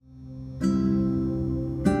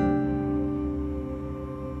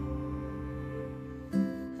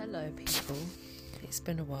people. It's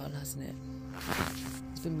been a while, hasn't it?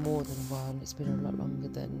 It's been more than a while. It's been a lot longer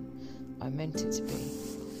than I meant it to be.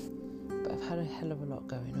 But I've had a hell of a lot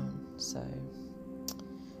going on, so...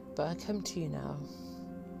 But I come to you now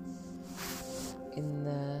in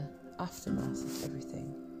the aftermath of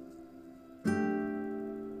everything.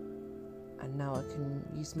 And now I can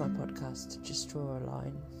use my podcast to just draw a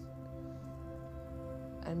line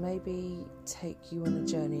and maybe take you on a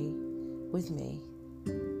journey with me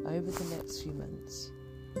over the next few months,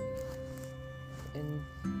 in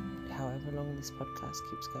however long this podcast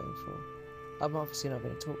keeps going for. I'm obviously not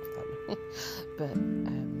going to talk for that long, but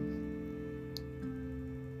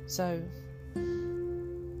so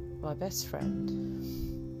my best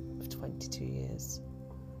friend of 22 years,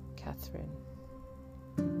 Catherine,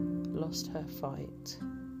 lost her fight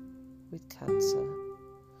with cancer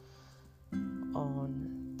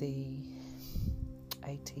on the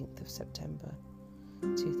 18th of September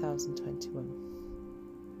 2021,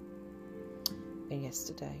 and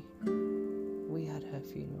yesterday we had her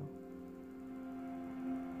funeral.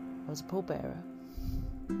 I was a pallbearer.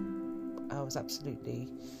 I was absolutely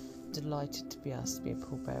delighted to be asked to be a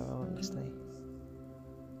pallbearer, honestly,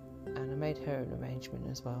 and I made her an arrangement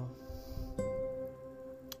as well.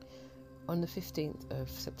 On the 15th of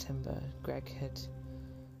September, Greg had,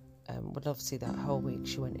 well, obviously that whole week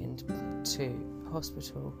she went into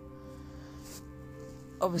hospital.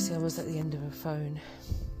 Obviously I was at the end of her phone.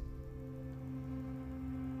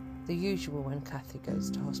 The usual when Kathy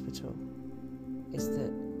goes to hospital is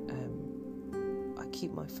that I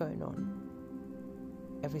keep my phone on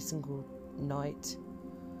every single night.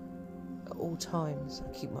 At all times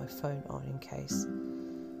I keep my phone on in case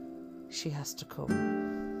she has to call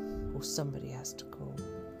or somebody has to call.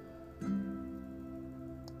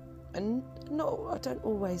 And no, I don't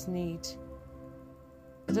always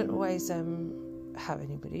have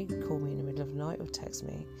anybody call me in the middle of the night or text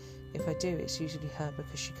me. If I do, it's usually her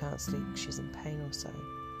because she can't sleep, she's in pain or so.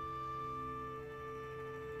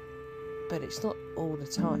 But it's not all the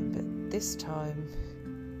time. But this time,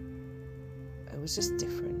 it was just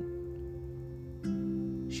different.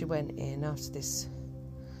 She went in after this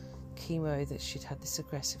chemo, that she'd had this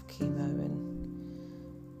aggressive chemo, and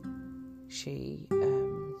she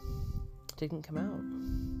didn't come out.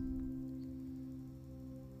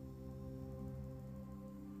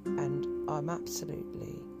 And I'm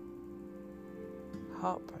absolutely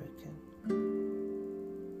heartbroken.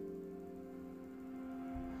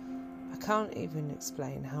 I can't even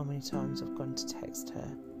explain how many times I've gone to text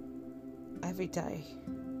her every day,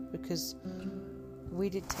 because we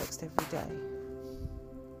did text every day,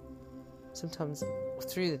 sometimes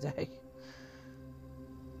through the day,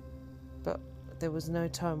 but there was no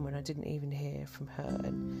time when I didn't even hear from her.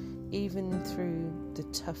 And even through the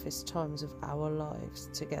toughest times of our lives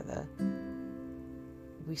together,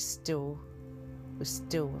 we still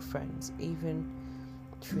were friends, even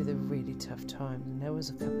through the really tough times, and there was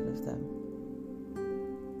a couple of them.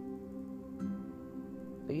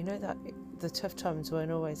 But you know that the tough times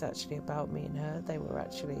weren't always actually about me and her, they were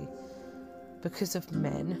actually because of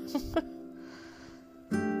men.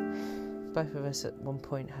 Both of us at one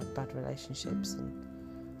point had bad relationships, and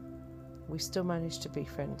we still managed to be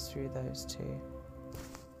friends through those two.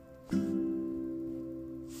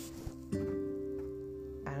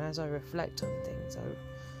 And as I reflect on things,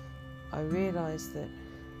 I realise that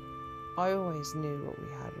I always knew what we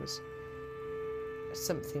had was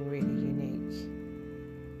something really unique.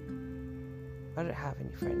 I don't have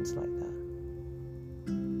any friends like that.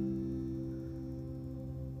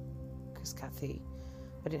 Because Kathy,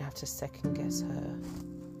 I didn't have to second guess her.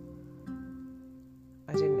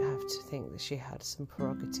 I didn't have to think that she had some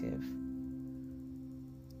prerogative.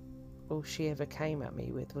 All she ever came at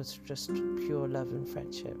me with was just pure love and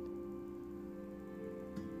friendship.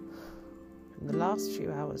 And the last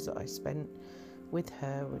few hours that I spent with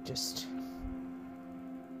her were just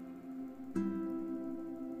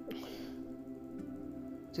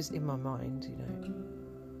in my mind, you know,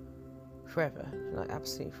 forever, like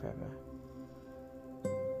absolutely forever.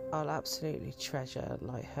 I'll absolutely treasure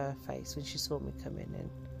like her face when she saw me come in, and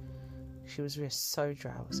she was just so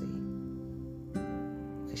drowsy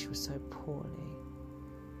because she was so poorly,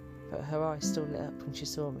 but her eyes still lit up when she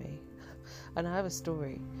saw me. And I have a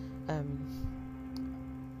story.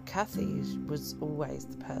 Kathy was always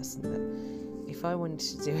the person that if I wanted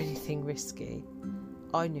to do anything risky,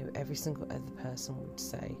 I knew every single other person would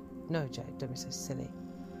say, "No, Jade, don't be so silly."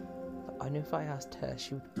 But I knew if I asked her,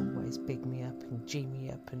 she would always big me up and G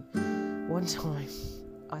me up. And one time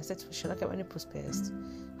I said to her, "Should I get my nipples pierced?"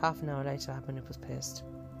 Half an hour later I had my nipples pierced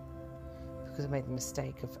because I made the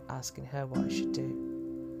mistake of asking her what I should do.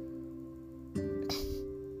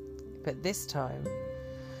 But this time,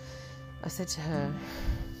 I said to her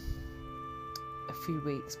a few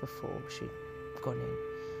weeks before she'd gone in,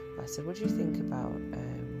 I said, what do you think about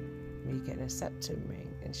me getting a septum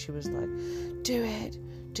ring? And she was like, do it,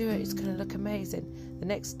 it's going to look amazing. The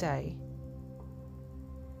next day,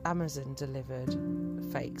 Amazon delivered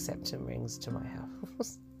fake septum rings to my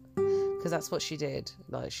house. Because that's what she did.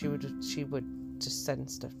 Like, she would just send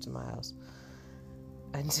stuff to my house.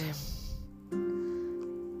 And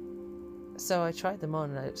so I tried them on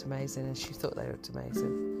and they looked amazing, and she thought they looked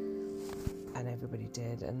amazing, and everybody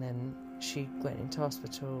did. And then she went into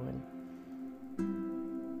hospital,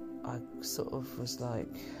 and I sort of was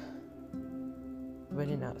like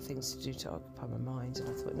running out of things to do to occupy my mind. And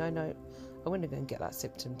I thought, no, I want to go and get that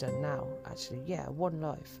septum done now. Actually, yeah, one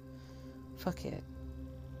life, fuck it.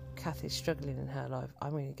 Kathy's struggling in her life,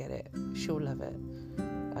 I'm going to get it, she'll love it.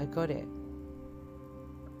 I got it.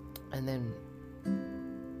 And then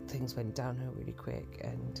things went downhill really quick,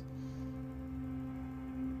 and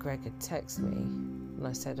Greg had texted me, and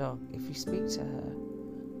I said, oh, if you speak to her,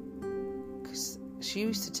 because she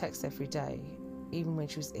used to text every day, even when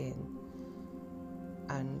she was in,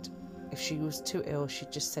 and if she was too ill,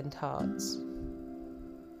 she'd just send hearts,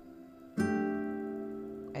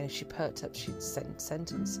 and if she perked up, she'd send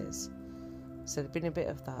sentences. So there'd been a bit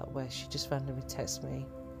of that where she just randomly texted me,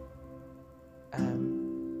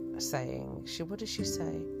 saying, what did she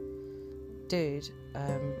say? Dude,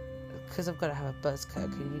 because I've got to have a buzz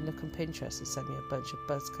cut, can you look on Pinterest and send me a bunch of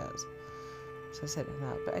buzz cuts? So I sent her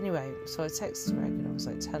that. But anyway, so I texted Greg and I was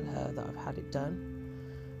like, tell her that I've had it done,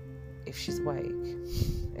 if she's awake.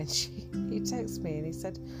 And he texted me and he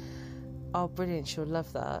said, oh, brilliant, she'll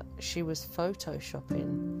love that. She was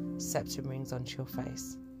photoshopping septum rings onto your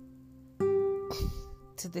face.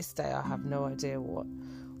 To this day, I have no idea what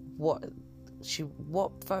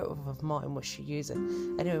photo of mine was she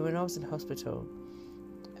using. Anyway, when I was in hospital,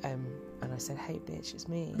 and I said, hey bitch, it's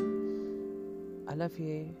me, I love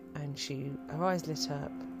you, and her eyes lit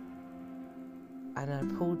up, and I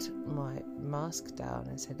pulled my mask down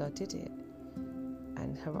and said, I did it,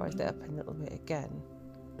 and her eyes lit up a little bit again,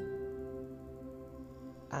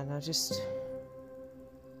 and I just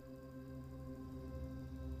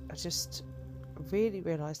really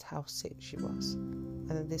realised how sick she was.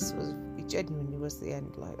 And this genuinely was the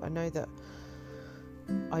end. Like, I know that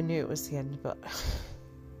I knew it was the end, but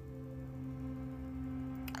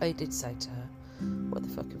I did say to her, what the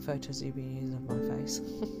fucking photos have you been using of my face?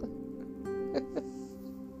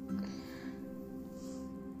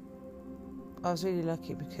 I was really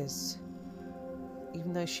lucky because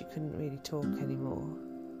even though she couldn't really talk anymore,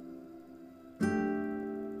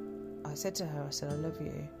 I said to her, I said, I love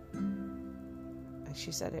you. And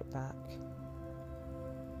she said it back.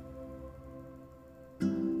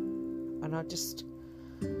 And I just...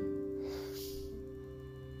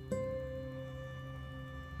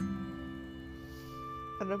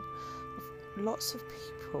 And lots of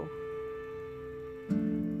people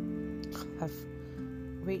have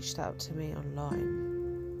reached out to me online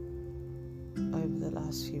over the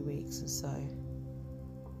last few weeks and so,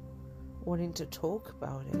 wanting to talk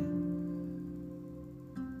about it.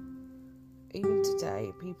 Even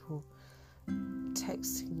today, people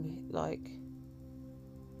texting me, like,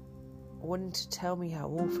 wanting to tell me how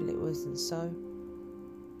awful it was, and so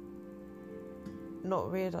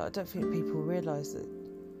I don't think people realise that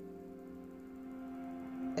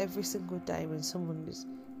every single day when someone is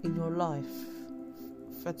in your life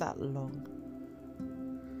for that long,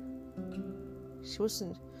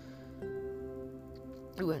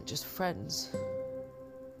 we weren't just friends.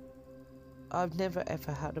 I've never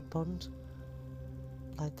ever had a bond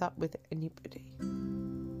like that with anybody.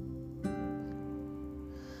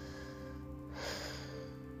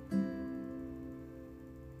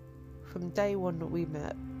 From day one that we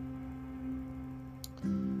met,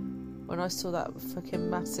 when I saw that fucking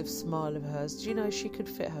massive smile of hers, do you know she could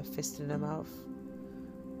fit her fist in her mouth?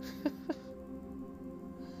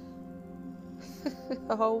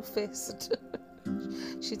 A whole fist.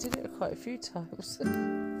 She did it quite a few times.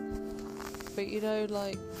 But you know,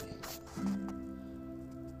 like,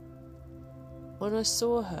 when I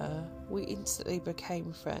saw her, we instantly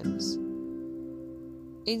became friends.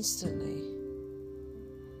 Instantly.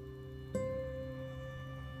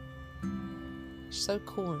 She's so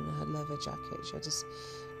cool in her leather jacket. She had this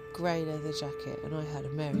grey leather jacket, and I had a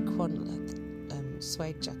Mary Quant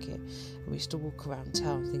suede jacket, and we used to walk around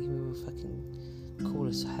town thinking we were fucking cool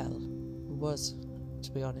as hell. We was,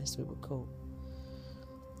 to be honest, we were cool.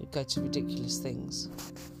 We'd go to ridiculous things.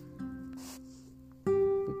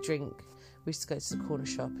 We'd drink. We used to go to the corner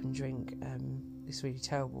shop and drink this really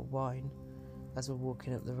terrible wine as we're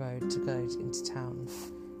walking up the road to go into town.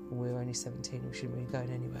 And we were only 17, we shouldn't be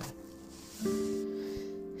going anywhere.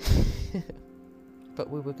 But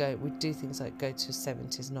we'd do things like go to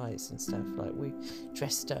 70s nights and stuff. Like, we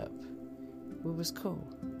dressed up. We was cool.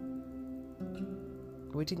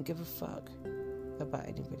 We didn't give a fuck about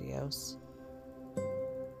anybody else.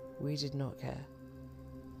 We did not care.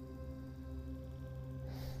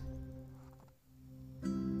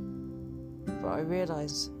 But I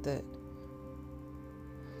realised that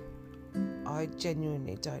I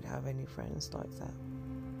genuinely don't have any friends like that.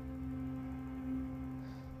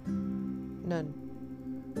 None.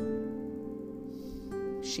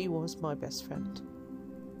 She was my best friend.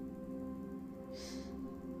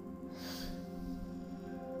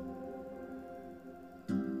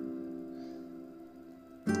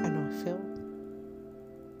 And I feel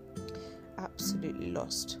absolutely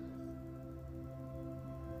lost.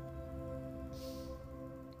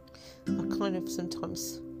 I kind of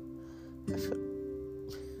sometimes I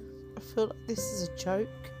feel like this is a joke.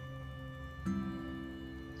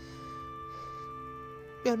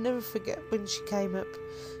 I'll never forget when she came up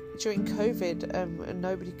during COVID, and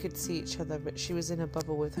nobody could see each other, but she was in a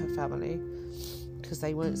bubble with her family because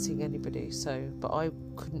they weren't seeing anybody. But I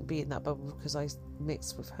couldn't be in that bubble because I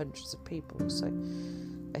mixed with hundreds of people. So,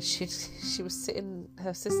 and she was sitting.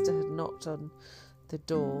 Her sister had knocked on the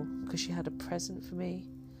door because she had a present for me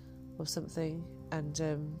or something, and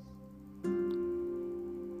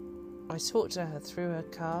I talked to her through her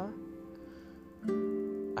car.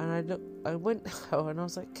 And I went home and I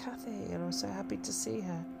was like, Kathy, and I was so happy to see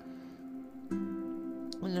her.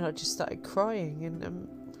 And then I just started crying,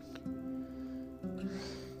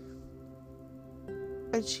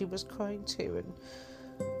 and she was crying too. And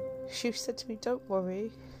she said to me, "Don't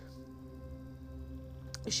worry."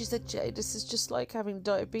 She said, "Jay, this is just like having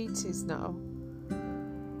diabetes now."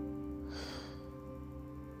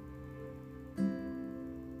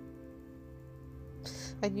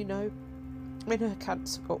 And when her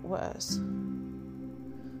cancer got worse,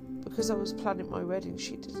 because I was planning my wedding,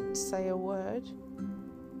 she didn't say a word.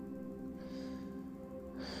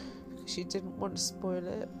 She didn't want to spoil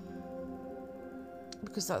it,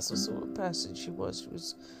 because that's the sort of person she was. She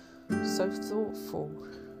was so thoughtful,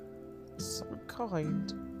 so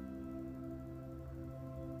kind.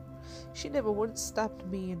 She never once stabbed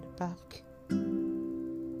me in the back.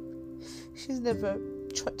 She's never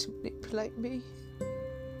tried to manipulate me.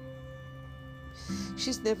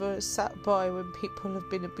 She's never sat by when people have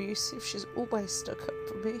been abusive. She's always stuck up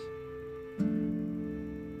for me.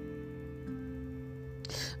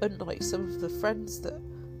 Unlike some of the friends that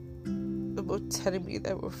were telling me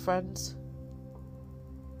they were friends.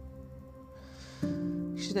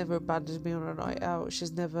 She's never abandoned me on a night out.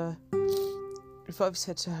 She's never... If I've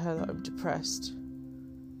said to her that I'm depressed,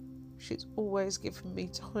 she's always given me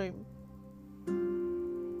time.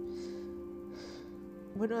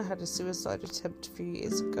 When I had a suicide attempt a few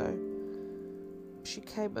years ago, she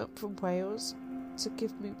came up from Wales to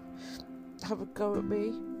have a go at me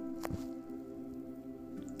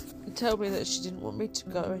and tell me that she didn't want me to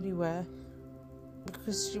go anywhere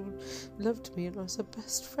because she loved me and I was her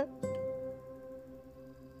best friend.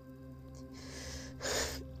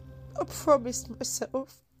 I promised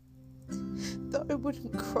myself that I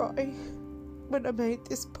wouldn't cry when I made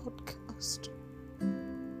this podcast.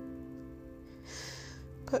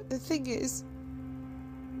 But the thing is,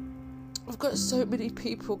 I've got so many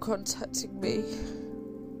people contacting me,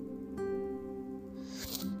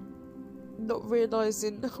 not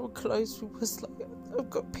realising how close we was. Like, I've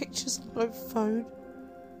got pictures on my phone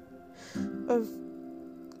of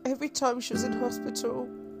every time she was in hospital.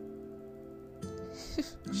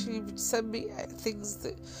 She would send me things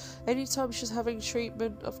that anytime she was having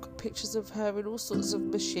treatment, I've got pictures of her in all sorts of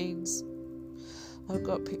machines. I've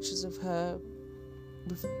got pictures of her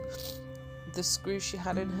with the screw she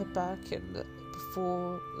had in her back, and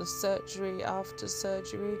before the surgery, after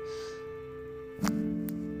surgery.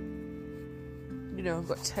 I've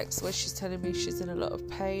got texts where she's telling me she's in a lot of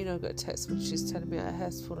pain. I've got texts when she's telling me her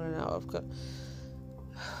hair's falling out. I've got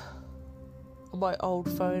on my old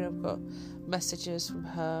phone, I've got messages from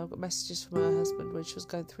her. I've got messages from her husband when she was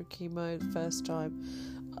going through chemo the first time.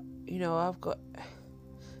 I've got,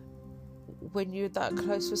 when you're that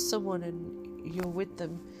close with someone and you're with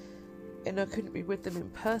them, and I couldn't be with them in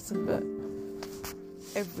person, but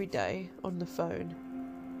every day on the phone.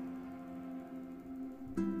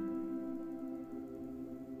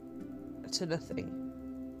 To nothing.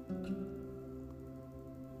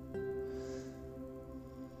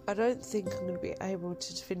 I don't think I'm going to be able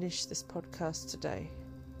to finish this podcast today.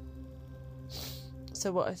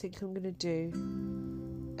 So what I think I'm going to do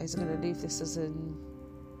is going to leave this as in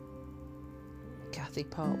Kathy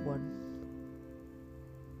part 1.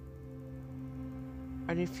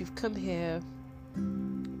 And if you've come here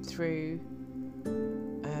through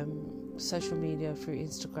social media, through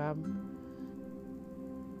Instagram,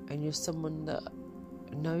 and you're someone that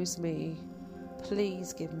knows me,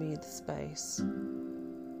 please give me the space.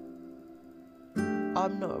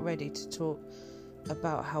 I'm not ready to talk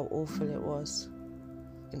about how awful it was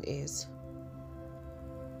and is,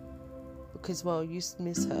 because while you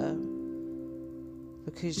miss her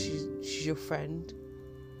because she's your friend,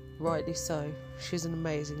 rightly so, she's an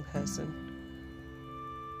amazing person,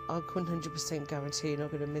 I 100% guarantee you're not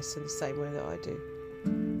going to miss her the same way that I do,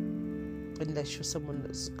 unless you're someone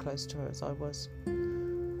that's close to her as I was.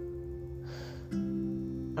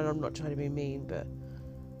 And I'm not trying to be mean, but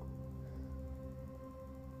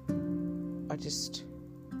I just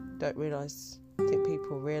don't think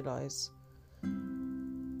people realise.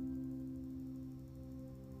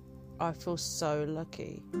 I feel so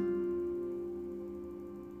lucky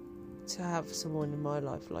to have someone in my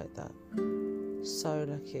life like that. So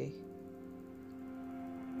lucky.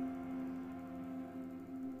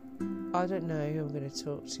 I don't know who I'm going to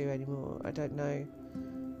talk to anymore. I don't know.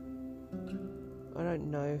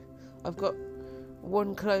 I've got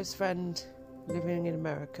one close friend living in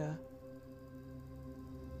America.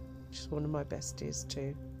 She's one of my besties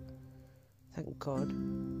too. Thank God.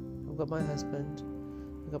 I've got my husband.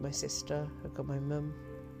 I've got my sister. I've got my mum.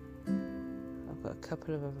 I've got a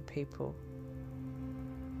couple of other people.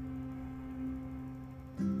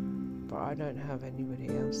 But I don't have anybody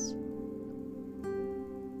else.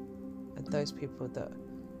 And those people that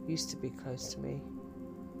used to be close to me,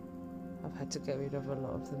 I've had to get rid of a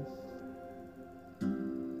lot of them.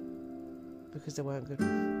 Because they weren't good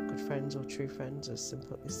friends or true friends. It's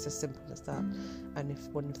as simple as that. And if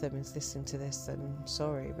one of them is listening to this, then I'm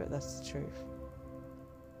sorry, but that's the truth.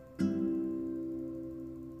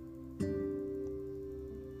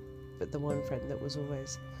 But the one friend that was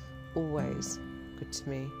always good to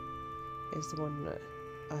me is the one that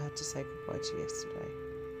I had to say goodbye to yesterday.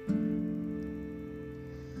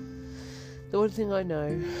 The one thing I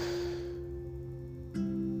know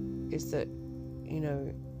is that,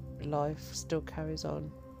 life still carries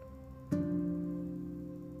on.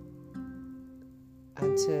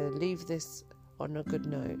 And to leave this on a good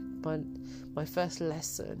note, my first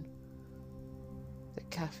lesson that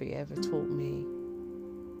Kathy ever taught me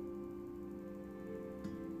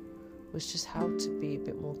was just how to be a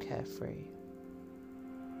bit more carefree.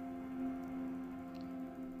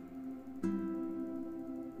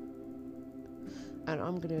 And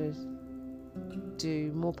I'm going to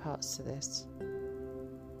do more parts to this.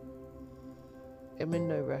 I'm in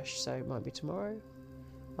no rush, so it might be tomorrow,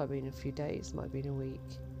 might be in a few days, might be in a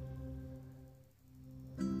week.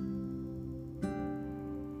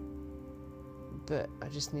 But I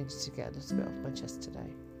just needed to get a little bit off my chest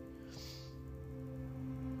today.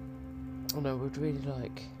 And I would really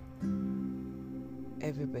like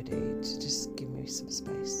everybody to just give me some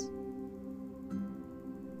space.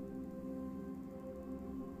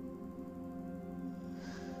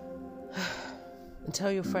 And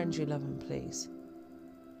tell your friends you love them, please.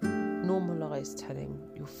 Normalise telling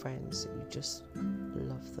your friends that you just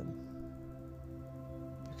love them.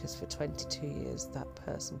 Because for 22 years, that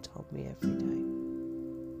person told me every day.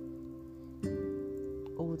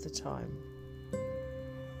 All the time.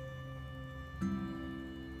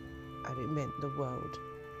 And it meant the world.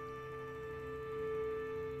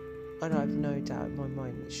 And I've no doubt in my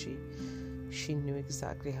mind that she knew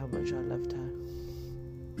exactly how much I loved her.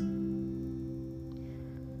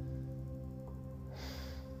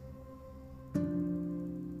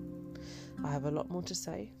 I have a lot more to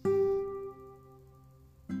say, and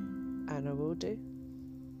I will do,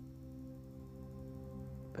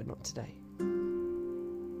 but not today.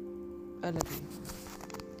 I love you.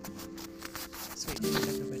 Sweet dreams,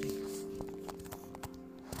 everybody.